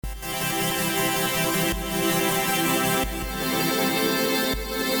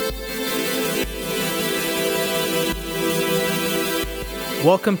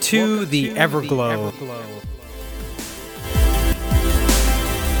Welcome to the Everglow.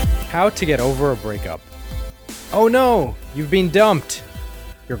 How to get over a breakup. Oh no, you've been dumped.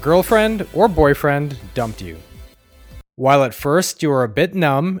 Your girlfriend or boyfriend dumped you. While at first you were a bit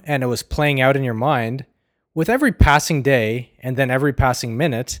numb and it was playing out in your mind, with every passing day and then every passing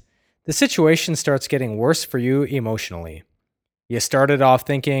minute, the situation starts getting worse for you emotionally. You started off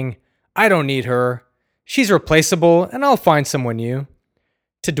thinking, I don't need her, she's replaceable and I'll find someone new,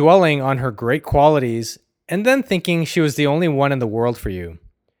 to dwelling on her great qualities and then thinking she was the only one in the world for you.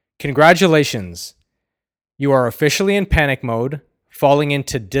 Congratulations! You are officially in panic mode, falling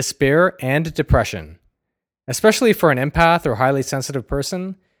into despair and depression. Especially for an empath or highly sensitive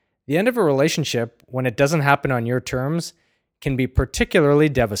person, the end of a relationship, when it doesn't happen on your terms, can be particularly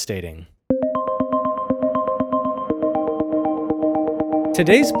devastating.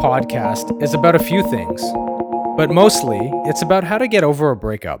 Today's podcast is about a few things, but mostly it's about how to get over a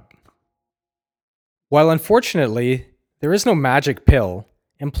breakup. While unfortunately there is no magic pill,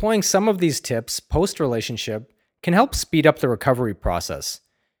 employing some of these tips post-relationship can help speed up the recovery process.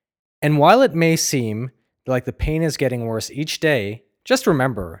 And while it may seem like the pain is getting worse each day, just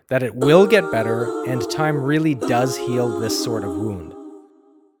remember that it will get better and time really does heal this sort of wound.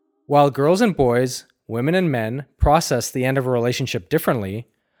 While girls and boys, women and men process the end of a relationship differently,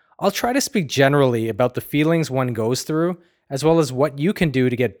 I'll try to speak generally about the feelings one goes through, as well as what you can do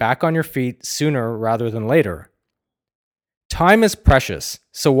to get back on your feet sooner rather than later. Time is precious,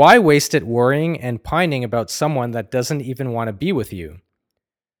 so why waste it worrying and pining about someone that doesn't even want to be with you?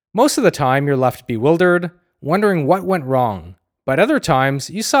 Most of the time, you're left bewildered, wondering what went wrong, but other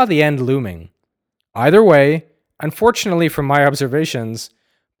times, you saw the end looming. Either way, unfortunately from my observations,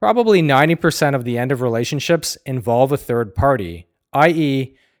 probably 90% of the end of relationships involve a third party,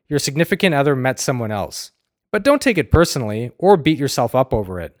 i.e., your significant other met someone else. But don't take it personally or beat yourself up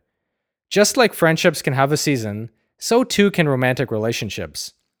over it. Just like friendships can have a season, so too can romantic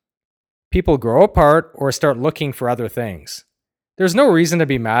relationships. People grow apart or start looking for other things. There's no reason to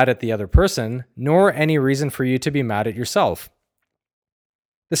be mad at the other person, nor any reason for you to be mad at yourself.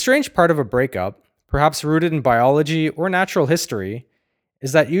 The strange part of a breakup, perhaps rooted in biology or natural history,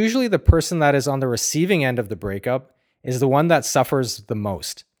 is that usually the person that is on the receiving end of the breakup is the one that suffers the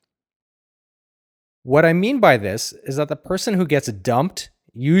most. What I mean by this is that the person who gets dumped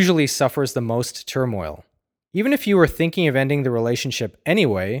usually suffers the most turmoil. Even if you were thinking of ending the relationship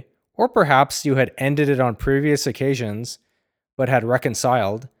anyway, or perhaps you had ended it on previous occasions but had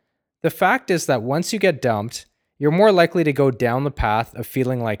reconciled, the fact is that once you get dumped, you're more likely to go down the path of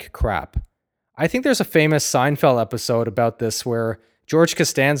feeling like crap. I think there's a famous Seinfeld episode about this where George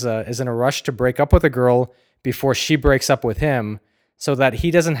Costansa is in a rush to break up with a girl before she breaks up with him so that he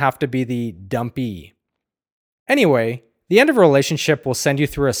doesn't have to be the dumpee. Anyway, the end of a relationship will send you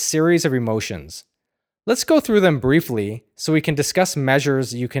through a series of emotions. Let's go through them briefly so we can discuss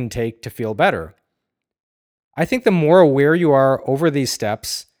measures you can take to feel better. I think the more aware you are over these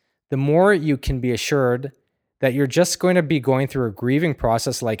steps, the more you can be assured that you're just going to be going through a grieving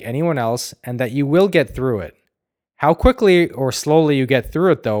process like anyone else and that you will get through it. How quickly or slowly you get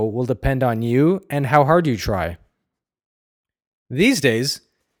through it, though, will depend on you and how hard you try. These days,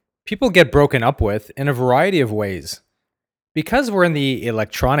 people get broken up with in a variety of ways. Because we're in the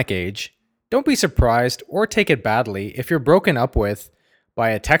electronic age, don't be surprised or take it badly if you're broken up with by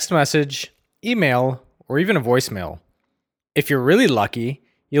a text message, email, or even a voicemail. If you're really lucky,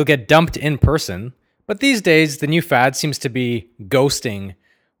 you'll get dumped in person, but these days the new fad seems to be ghosting,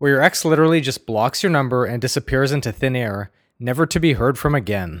 where your ex literally just blocks your number and disappears into thin air, never to be heard from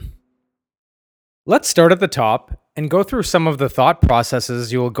again. Let's start at the top and go through some of the thought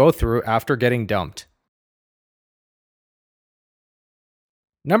processes you will go through after getting dumped.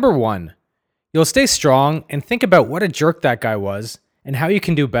 Number 1, you'll stay strong and think about what a jerk that guy was and how you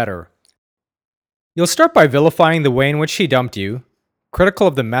can do better. You'll start by vilifying the way in which he dumped you, critical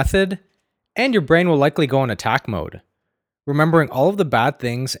of the method, and your brain will likely go in attack mode, remembering all of the bad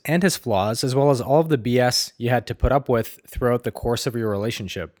things and his flaws, as well as all of the BS you had to put up with throughout the course of your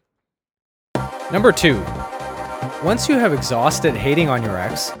relationship. Number 2, once you have exhausted hating on your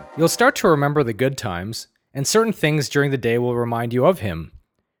ex, you'll start to remember the good times, and certain things during the day will remind you of him.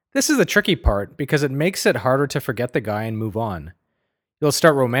 This is the tricky part because it makes it harder to forget the guy and move on. You'll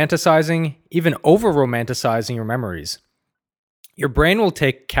start romanticizing, even over-romanticizing your memories. Your brain will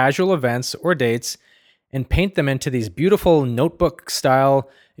take casual events or dates and paint them into these beautiful notebook-style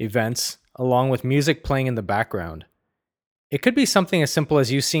events along with music playing in the background. It could be something as simple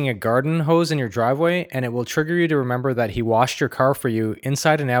as you seeing a garden hose in your driveway, and it will trigger you to remember that he washed your car for you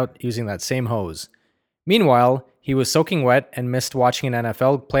inside and out using that same hose. Meanwhile, he was soaking wet and missed watching an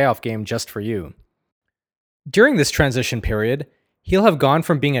NFL playoff game just for you. During this transition period, he'll have gone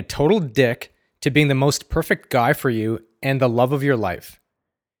from being a total dick to being the most perfect guy for you and the love of your life.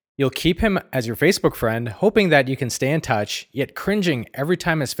 You'll keep him as your Facebook friend, hoping that you can stay in touch, yet cringing every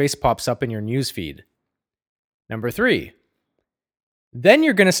time his face pops up in your newsfeed. Number 3. Then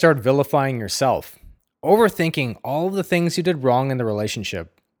you're going to start vilifying yourself, overthinking all of the things you did wrong in the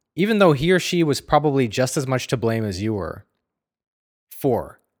relationship, even though he or she was probably just as much to blame as you were.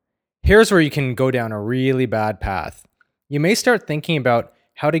 4. Here's where you can go down a really bad path. You may start thinking about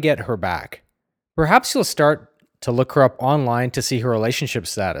how to get her back. Perhaps you'll start to look her up online to see her relationship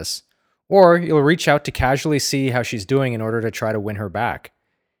status, or you'll reach out to casually see how she's doing in order to try to win her back.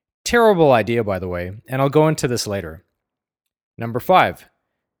 Terrible idea, by the way, and I'll go into this later. Number 5.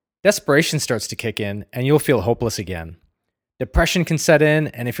 Desperation starts to kick in, and you'll feel hopeless again. Depression can set in,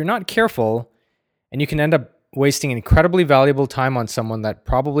 and if you're not careful, and you can end up wasting incredibly valuable time on someone that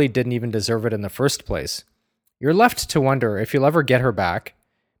probably didn't even deserve it in the first place. You're left to wonder if you'll ever get her back.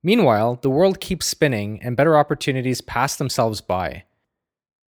 Meanwhile, the world keeps spinning and better opportunities pass themselves by.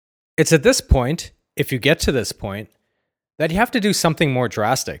 It's at this point, if you get to this point, that you have to do something more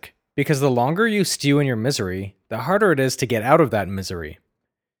drastic, because the longer you stew in your misery, the harder it is to get out of that misery.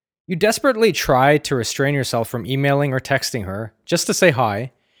 You desperately try to restrain yourself from emailing or texting her just to say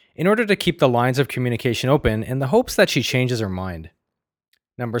hi, in order to keep the lines of communication open in the hopes that she changes her mind.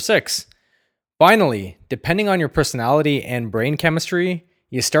 Number 6. Finally, depending on your personality and brain chemistry,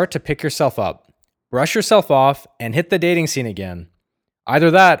 you start to pick yourself up, brush yourself off, and hit the dating scene again. Either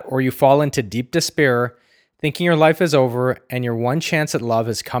that, or you fall into deep despair, thinking your life is over and your one chance at love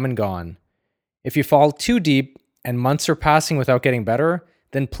has come and gone. If you fall too deep and months are passing without getting better,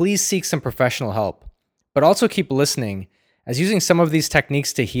 then please seek some professional help. But also keep listening, as using some of these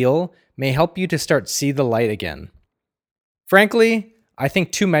techniques to heal may help you to start see the light again. Frankly, I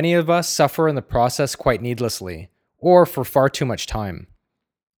think too many of us suffer in the process quite needlessly, or for far too much time.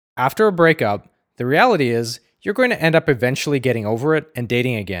 After a breakup, the reality is you're going to end up eventually getting over it and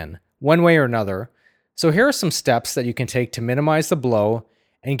dating again, one way or another. So here are some steps that you can take to minimize the blow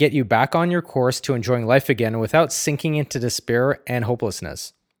and get you back on your course to enjoying life again without sinking into despair and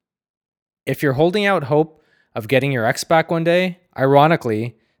hopelessness. If you're holding out hope of getting your ex back one day,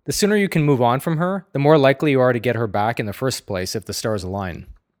 ironically, the sooner you can move on from her, the more likely you are to get her back in the first place if the stars align.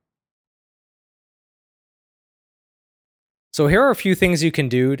 So here are a few things you can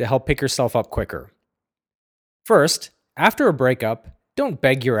do to help pick yourself up quicker. First, after a breakup, don't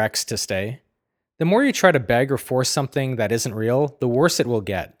beg your ex to stay. The more you try to beg or force something that isn't real, the worse it will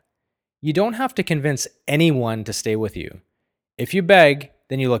get. You don't have to convince anyone to stay with you. If you beg,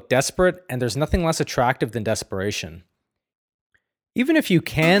 then you look desperate, and there's nothing less attractive than desperation. Even if you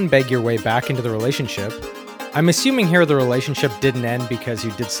can beg your way back into the relationship, I'm assuming here the relationship didn't end because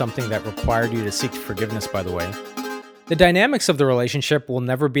you did something that required you to seek forgiveness, by the way. The dynamics of the relationship will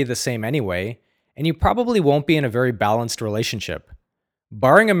never be the same anyway, and you probably won't be in a very balanced relationship.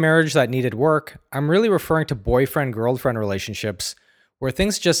 Barring a marriage that needed work, I'm really referring to boyfriend-girlfriend relationships where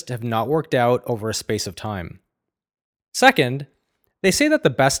things just have not worked out over a space of time. Second, they say that the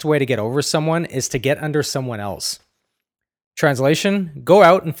best way to get over someone is to get under someone else. Translation, go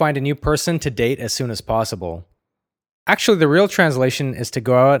out and find a new person to date as soon as possible. Actually, the real translation is to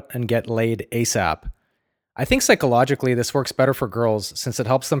go out and get laid ASAP. I think psychologically this works better for girls since it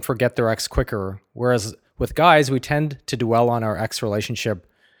helps them forget their ex quicker, whereas with guys we tend to dwell on our ex relationship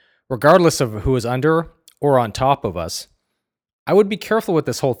regardless of who is under or on top of us. I would be careful with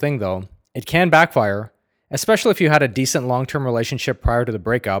this whole thing though. It can backfire, especially if you had a decent long-term relationship prior to the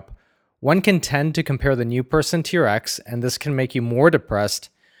breakup. One can tend to compare the new person to your ex, and this can make you more depressed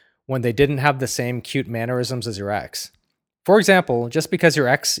when they didn't have the same cute mannerisms as your ex. For example, just because your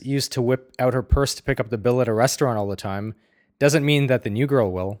ex used to whip out her purse to pick up the bill at a restaurant all the time, doesn't mean that the new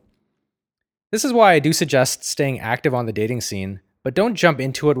girl will. This is why I do suggest staying active on the dating scene, but don't jump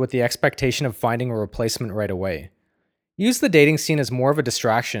into it with the expectation of finding a replacement right away. Use the dating scene as more of a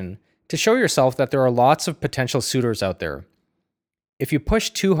distraction to show yourself that there are lots of potential suitors out there. If you push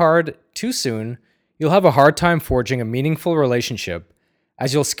too hard, too soon, you'll have a hard time forging a meaningful relationship,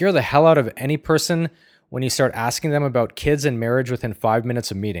 as you'll scare the hell out of any person when you start asking them about kids and marriage within 5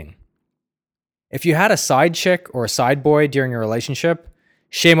 minutes of meeting. If you had a side chick or a side boy during your relationship,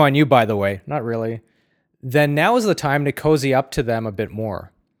 shame on you by the way, not really, then now is the time to cozy up to them a bit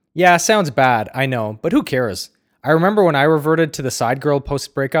more. Yeah, sounds bad, I know, but who cares? I remember when I reverted to the side girl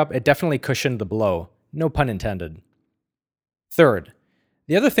post-breakup, it definitely cushioned the blow. No pun intended. Third,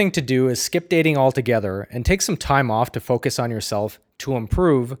 the other thing to do is skip dating altogether and take some time off to focus on yourself to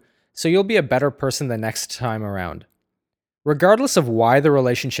improve so you'll be a better person the next time around. Regardless of why the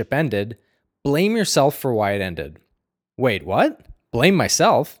relationship ended, blame yourself for why it ended. Wait, what? Blame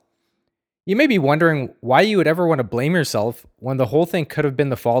myself? You may be wondering why you would ever want to blame yourself when the whole thing could have been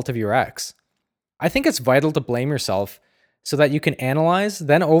the fault of your ex. I think it's vital to blame yourself so that you can analyze,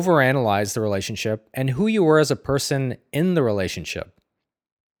 then overanalyze the relationship and who you were as a person in the relationship.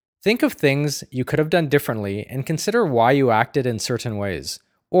 Think of things you could have done differently and consider why you acted in certain ways,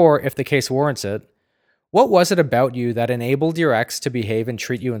 or if the case warrants it, what was it about you that enabled your ex to behave and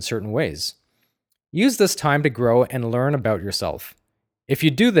treat you in certain ways? Use this time to grow and learn about yourself. If you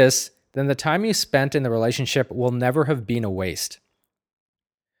do this, then the time you spent in the relationship will never have been a waste.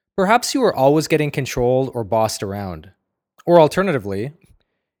 Perhaps you were always getting controlled or bossed around. Or alternatively,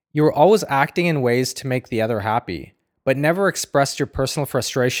 you were always acting in ways to make the other happy, but never expressed your personal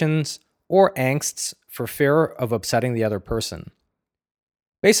frustrations or angsts for fear of upsetting the other person.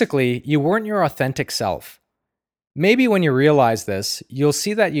 Basically, you weren't your authentic self. Maybe when you realize this, you'll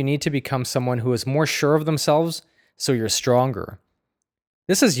see that you need to become someone who is more sure of themselves so you're stronger.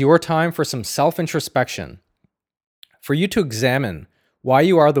 This is your time for some self-introspection, for you to examine why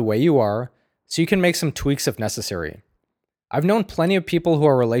you are the way you are so you can make some tweaks if necessary. I've known plenty of people who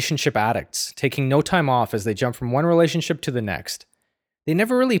are relationship addicts, taking no time off as they jump from one relationship to the next. They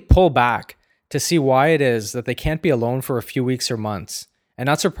never really pull back to see why it is that they can't be alone for a few weeks or months. And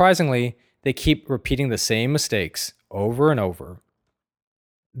not surprisingly, they keep repeating the same mistakes over and over.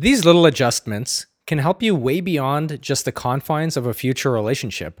 These little adjustments can help you way beyond just the confines of a future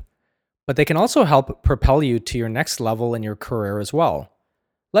relationship, but they can also help propel you to your next level in your career as well.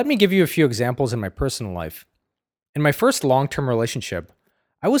 Let me give you a few examples in my personal life. In my first long-term relationship,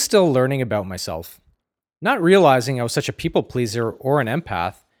 I was still learning about myself. Not realizing I was such a people pleaser or an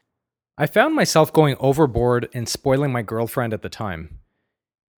empath, I found myself going overboard and spoiling my girlfriend at the time.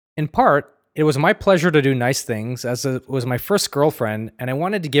 In part, it was my pleasure to do nice things as it was my first girlfriend and I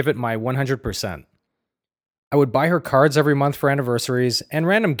wanted to give it my 100%. I would buy her cards every month for anniversaries and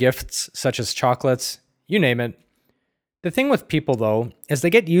random gifts such as chocolates, you name it. The thing with people though, is they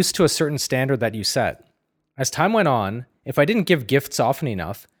get used to a certain standard that you set. As time went on, if I didn't give gifts often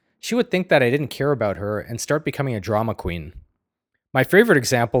enough, she would think that I didn't care about her and start becoming a drama queen. My favorite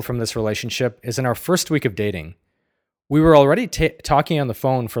example from this relationship is in our first week of dating. We were already talking on the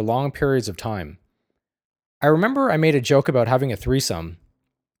phone for long periods of time. I remember I made a joke about having a threesome,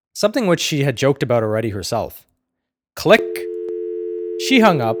 something which she had joked about already herself. Click! She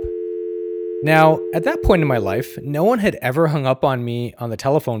hung up. Now, at that point in my life, no one had ever hung up on me on the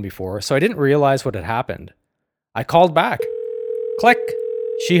telephone before, so I didn't realize what had happened. I called back. Click!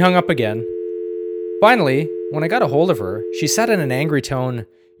 She hung up again. Finally, when I got a hold of her, she said in an angry tone,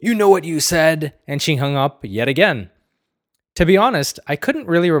 "You know what you said," and she hung up yet again. To be honest, I couldn't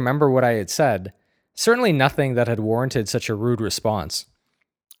really remember what I had said, certainly nothing that had warranted such a rude response.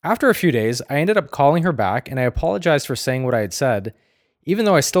 After a few days, I ended up calling her back and I apologized for saying what I had said, even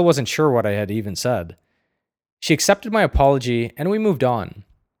though I still wasn't sure what I had even said. She accepted my apology and we moved on.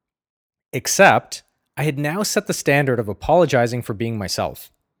 Except, I had now set the standard of apologizing for being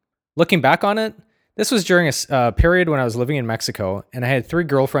myself. Looking back on it, this was during a period when I was living in Mexico and I had 3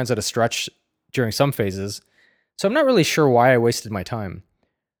 girlfriends at a stretch during some phases, so I'm not really sure why I wasted my time.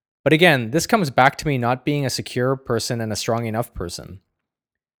 But again, this comes back to me not being a secure person and a strong enough person.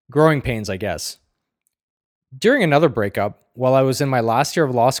 Growing pains, I guess. During another breakup, while I was in my last year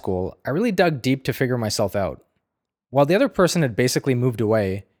of law school, I really dug deep to figure myself out. While the other person had basically moved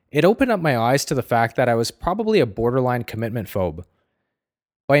away, it opened up my eyes to the fact that I was probably a borderline commitment phobe.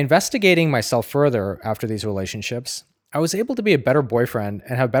 By investigating myself further after these relationships, I was able to be a better boyfriend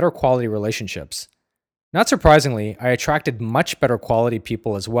and have better quality relationships. Not surprisingly, I attracted much better quality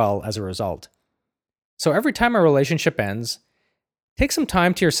people as well as a result. So every time a relationship ends, take some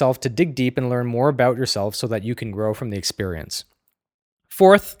time to yourself to dig deep and learn more about yourself so that you can grow from the experience.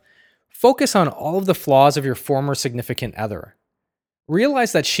 Fourth, focus on all of the flaws of your former significant other.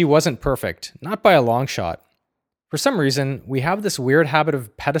 Realize that she wasn't perfect, not by a long shot. For some reason, we have this weird habit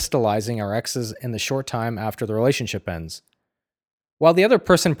of pedestalizing our exes in the short time after the relationship ends. While the other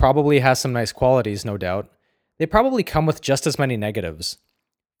person probably has some nice qualities, no doubt, they probably come with just as many negatives.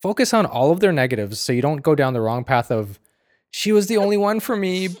 Focus on all of their negatives so you don't go down the wrong path of, "She was the only one for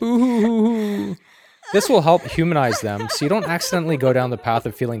me, boo-hoo-hoo-hoo." This will help humanize them so you don't accidentally go down the path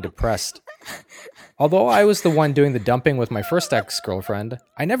of feeling depressed. Although I was the one doing the dumping with my first ex-girlfriend,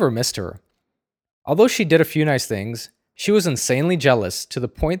 I never missed her. Although she did a few nice things, she was insanely jealous to the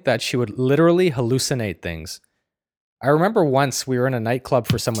point that she would literally hallucinate things. I remember once we were in a nightclub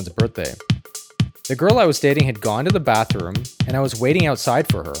for someone's birthday. The girl I was dating had gone to the bathroom and I was waiting outside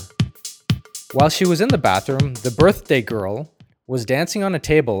for her. While she was in the bathroom, the birthday girl was dancing on a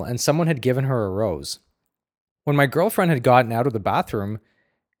table and someone had given her a rose. When my girlfriend had gotten out of the bathroom,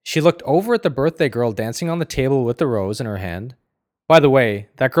 she looked over at the birthday girl dancing on the table with the rose in her hand. By the way,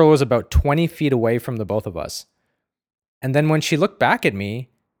 that girl was about 20 feet away from the both of us. And then when she looked back at me,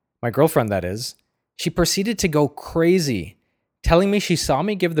 my girlfriend that is, she proceeded to go crazy, telling me she saw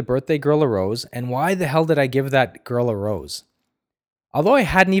me give the birthday girl a rose, and why the hell did I give that girl a rose? Although I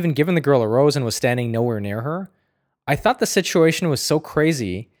hadn't even given the girl a rose and was standing nowhere near her, I thought the situation was so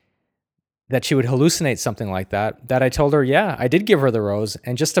crazy that she would hallucinate something like that I told her, yeah, I did give her the rose,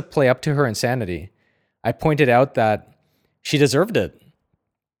 and just to play up to her insanity, I pointed out that she deserved it.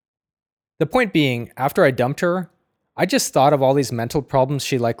 The point being, after I dumped her, I just thought of all these mental problems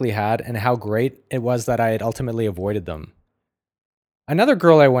she likely had and how great it was that I had ultimately avoided them. Another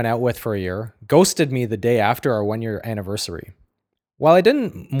girl I went out with for a year ghosted me the day after our 1-year anniversary. While I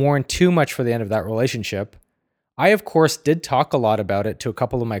didn't mourn too much for the end of that relationship, I of course did talk a lot about it to a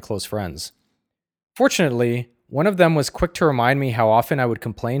couple of my close friends. Fortunately, one of them was quick to remind me how often I would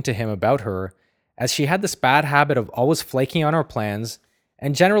complain to him about her, as she had this bad habit of always flaking on our plans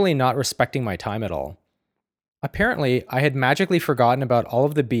and generally not respecting my time at all. Apparently, I had magically forgotten about all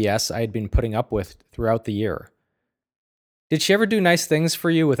of the BS I had been putting up with throughout the year. Did she ever do nice things for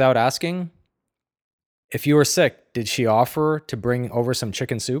you without asking? If you were sick, did she offer to bring over some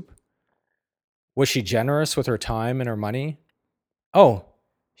chicken soup? Was she generous with her time and her money? Oh,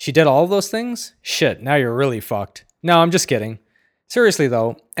 she did all of those things? Shit, now you're really fucked. No, I'm just kidding. Seriously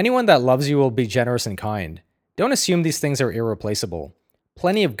though, anyone that loves you will be generous and kind. Don't assume these things are irreplaceable.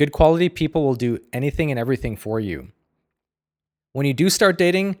 Plenty of good quality people will do anything and everything for you. When you do start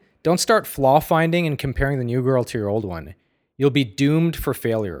dating, don't start flaw finding and comparing the new girl to your old one. You'll be doomed for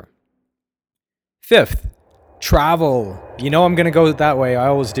failure. Fifth, travel. You know I'm going to go that way, I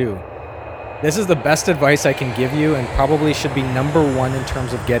always do. This is the best advice I can give you and probably should be number one in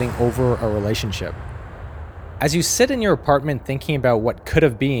terms of getting over a relationship. As you sit in your apartment thinking about what could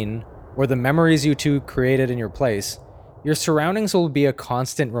have been, or the memories you two created in your place, your surroundings will be a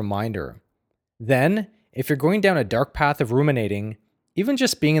constant reminder. Then, if you're going down a dark path of ruminating, even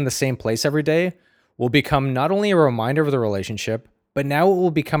just being in the same place every day will become not only a reminder of the relationship, but now it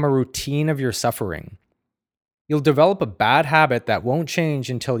will become a routine of your suffering. You'll develop a bad habit that won't change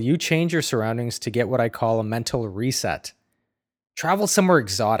until you change your surroundings to get what I call a mental reset. Travel somewhere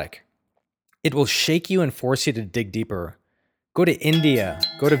exotic. It will shake you and force you to dig deeper. Go to India,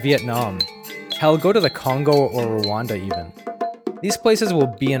 go to Vietnam. Hell, go to the Congo or Rwanda even. These places will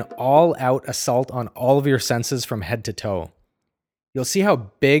be an all-out assault on all of your senses from head to toe. You'll see how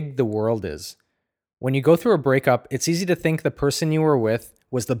big the world is. When you go through a breakup, it's easy to think the person you were with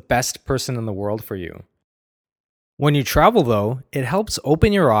was the best person in the world for you. When you travel, though, it helps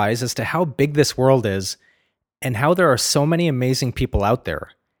open your eyes as to how big this world is and how there are so many amazing people out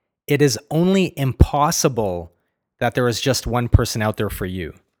there. It is only impossible that there is just one person out there for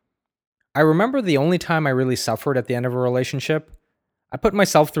you. I remember the only time I really suffered at the end of a relationship, I put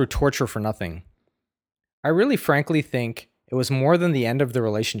myself through torture for nothing. I really frankly think it was more than the end of the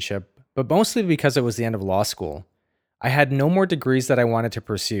relationship, but mostly because it was the end of law school. I had no more degrees that I wanted to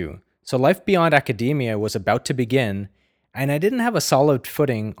pursue, so life beyond academia was about to begin, and I didn't have a solid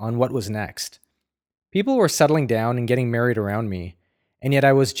footing on what was next. People were settling down and getting married around me, and yet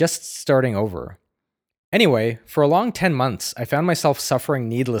I was just starting over. Anyway, for a long 10 months, I found myself suffering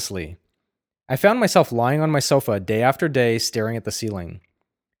needlessly. I found myself lying on my sofa day after day staring at the ceiling.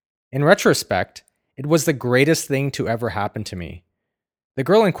 In retrospect, it was the greatest thing to ever happen to me. The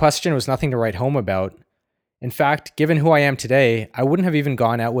girl in question was nothing to write home about. In fact, given who I am today, I wouldn't have even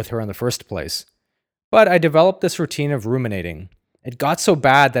gone out with her in the first place. But I developed this routine of ruminating. It got so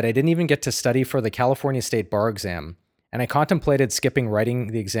bad that I didn't even get to study for the California State Bar exam, and I contemplated skipping writing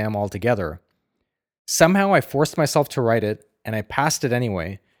the exam altogether. Somehow I forced myself to write it, and I passed it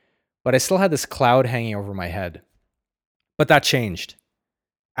anyway, but I still had this cloud hanging over my head. But that changed.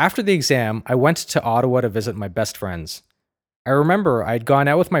 After the exam, I went to Ottawa to visit my best friends. I remember I had gone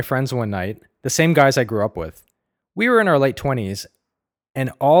out with my friends one night, the same guys I grew up with. We were in our late 20s,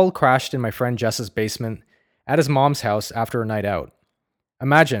 and all crashed in my friend Jess's basement at his mom's house after a night out.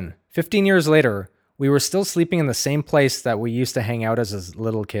 Imagine, 15 years later, we were still sleeping in the same place that we used to hang out as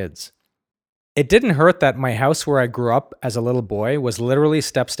little kids. It didn't hurt that my house where I grew up as a little boy was literally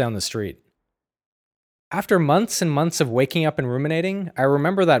steps down the street. After months and months of waking up and ruminating, I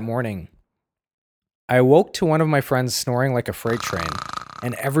remember that morning. I awoke to one of my friends snoring like a freight train,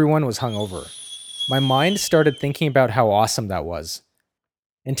 and everyone was hungover. My mind started thinking about how awesome that was.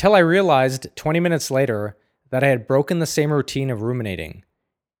 Until I realized 20 minutes later that I had broken the same routine of ruminating.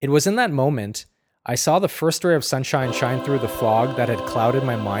 It was in that moment I saw the first ray of sunshine shine through the fog that had clouded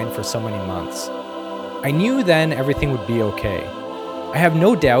my mind for so many months. I knew then everything would be okay. I have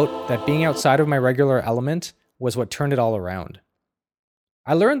no doubt that being outside of my regular element was what turned it all around.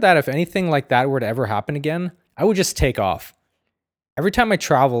 I learned that if anything like that were to ever happen again, I would just take off. Every time I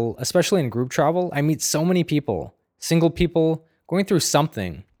travel, especially in group travel, I meet so many people, single people, going through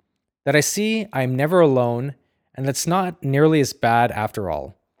something, that I see I'm never alone, and that's not nearly as bad after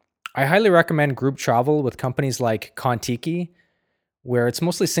all. I highly recommend group travel with companies like Kontiki, where it's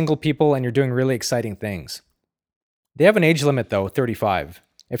mostly single people and you're doing really exciting things. They have an age limit though, 35.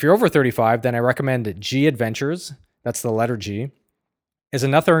 If you're over 35, then I recommend G Adventures, that's the letter G, is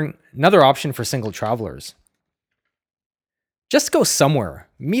another option for single travelers. Just go somewhere,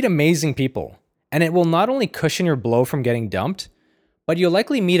 meet amazing people, and it will not only cushion your blow from getting dumped, but you'll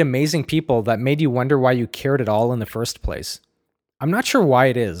likely meet amazing people that made you wonder why you cared at all in the first place. I'm not sure why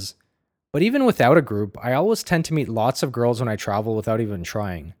it is, but even without a group, I always tend to meet lots of girls when I travel without even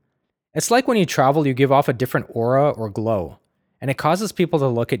trying. It's like when you travel, you give off a different aura or glow, and it causes people to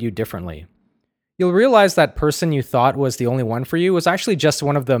look at you differently. You'll realize that person you thought was the only one for you was actually just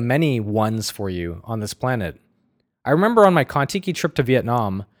one of the many ones for you on this planet. I remember on my Kontiki trip to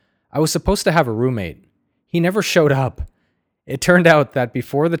Vietnam, I was supposed to have a roommate. He never showed up. It turned out that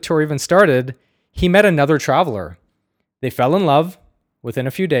before the tour even started, he met another traveler. They fell in love within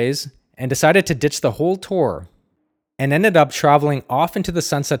a few days and decided to ditch the whole tour and ended up traveling off into the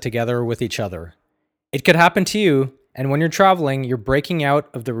sunset together with each other. It could happen to you, and when you're traveling, you're breaking out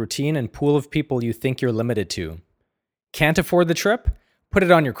of the routine and pool of people you think you're limited to. Can't afford the trip? Put it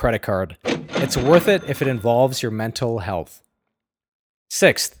on your credit card. It's worth it if it involves your mental health.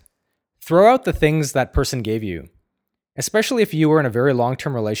 Sixth, throw out the things that person gave you. Especially if you were in a very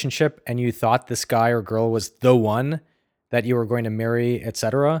long-term relationship and you thought this guy or girl was the one that you were going to marry,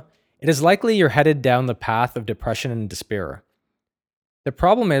 etc., it is likely you're headed down the path of depression and despair. The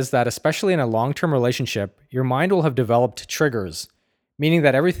problem is that, especially in a long-term relationship, your mind will have developed triggers, meaning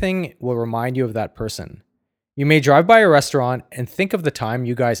that everything will remind you of that person. You may drive by a restaurant and think of the time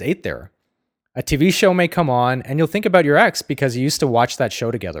you guys ate there. A TV show may come on and you'll think about your ex because you used to watch that show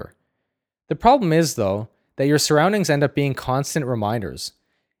together. The problem is, though, that your surroundings end up being constant reminders.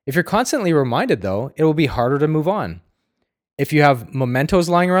 If you're constantly reminded, though, it will be harder to move on. If you have mementos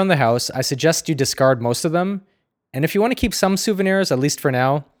lying around the house, I suggest you discard most of them. And if you want to keep some souvenirs, at least for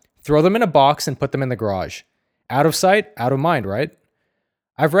now, throw them in a box and put them in the garage. Out of sight, out of mind, right?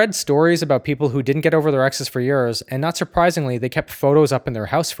 I've read stories about people who didn't get over their exes for years, and not surprisingly, they kept photos up in their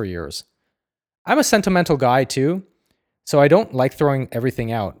house for years. I'm a sentimental guy too, so I don't like throwing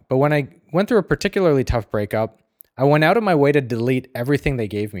everything out. But when I went through a particularly tough breakup, I went out of my way to delete everything they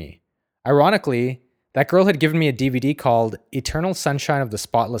gave me. Ironically, that girl had given me a DVD called Eternal Sunshine of the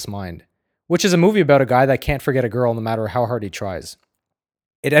Spotless Mind, which is a movie about a guy that can't forget a girl no matter how hard he tries.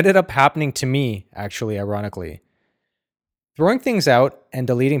 It ended up happening to me, actually, ironically. Throwing things out and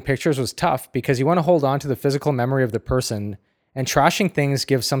deleting pictures was tough because you want to hold on to the physical memory of the person, and trashing things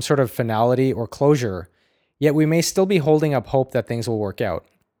gives some sort of finality or closure, yet we may still be holding up hope that things will work out.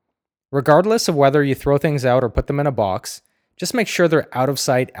 Regardless of whether you throw things out or put them in a box, just make sure they're out of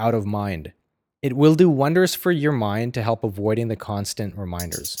sight, out of mind. It will do wonders for your mind to help avoiding the constant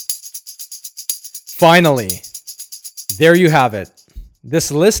reminders. Finally, there you have it.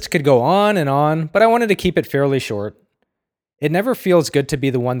 This list could go on, but I wanted to keep it fairly short. It never feels good to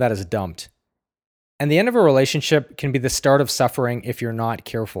be the one that is dumped. And the end of a relationship can be the start of suffering if you're not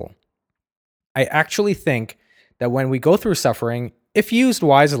careful. I actually think that when we go through suffering, if used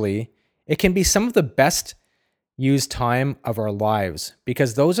wisely, it can be some of the best used time of our lives,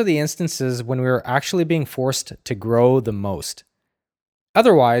 because those are the instances when we are actually being forced to grow the most.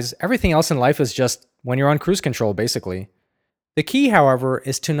 Otherwise, everything else in life is just when you're on cruise control, basically. The key, however,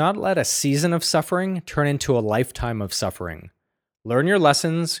 is to not let a season of suffering turn into a lifetime of suffering. Learn your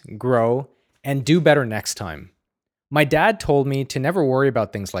lessons, grow, and do better next time. My dad told me to never worry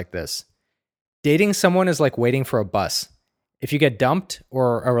about things like this. Dating someone is like waiting for a bus. If you get dumped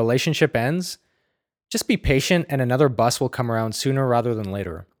or a relationship ends, just be patient and another bus will come around sooner rather than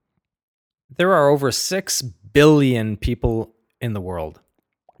later. There are over 6 billion people in the world.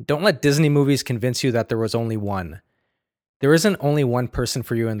 Don't let Disney movies convince you that there was only one. There isn't only one person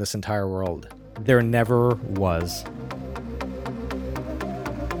for you in this entire world. There never was.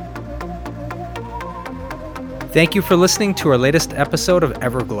 Thank you for listening to our latest episode of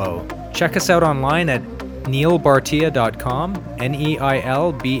Everglow. Check us out online at neilbartia.com,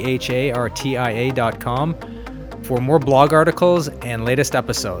 neilbhartia.com, for more blog articles and latest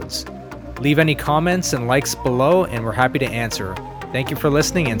episodes. Leave any comments and likes below, and we're happy to answer. Thank you for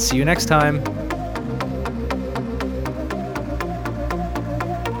listening, and see you next time.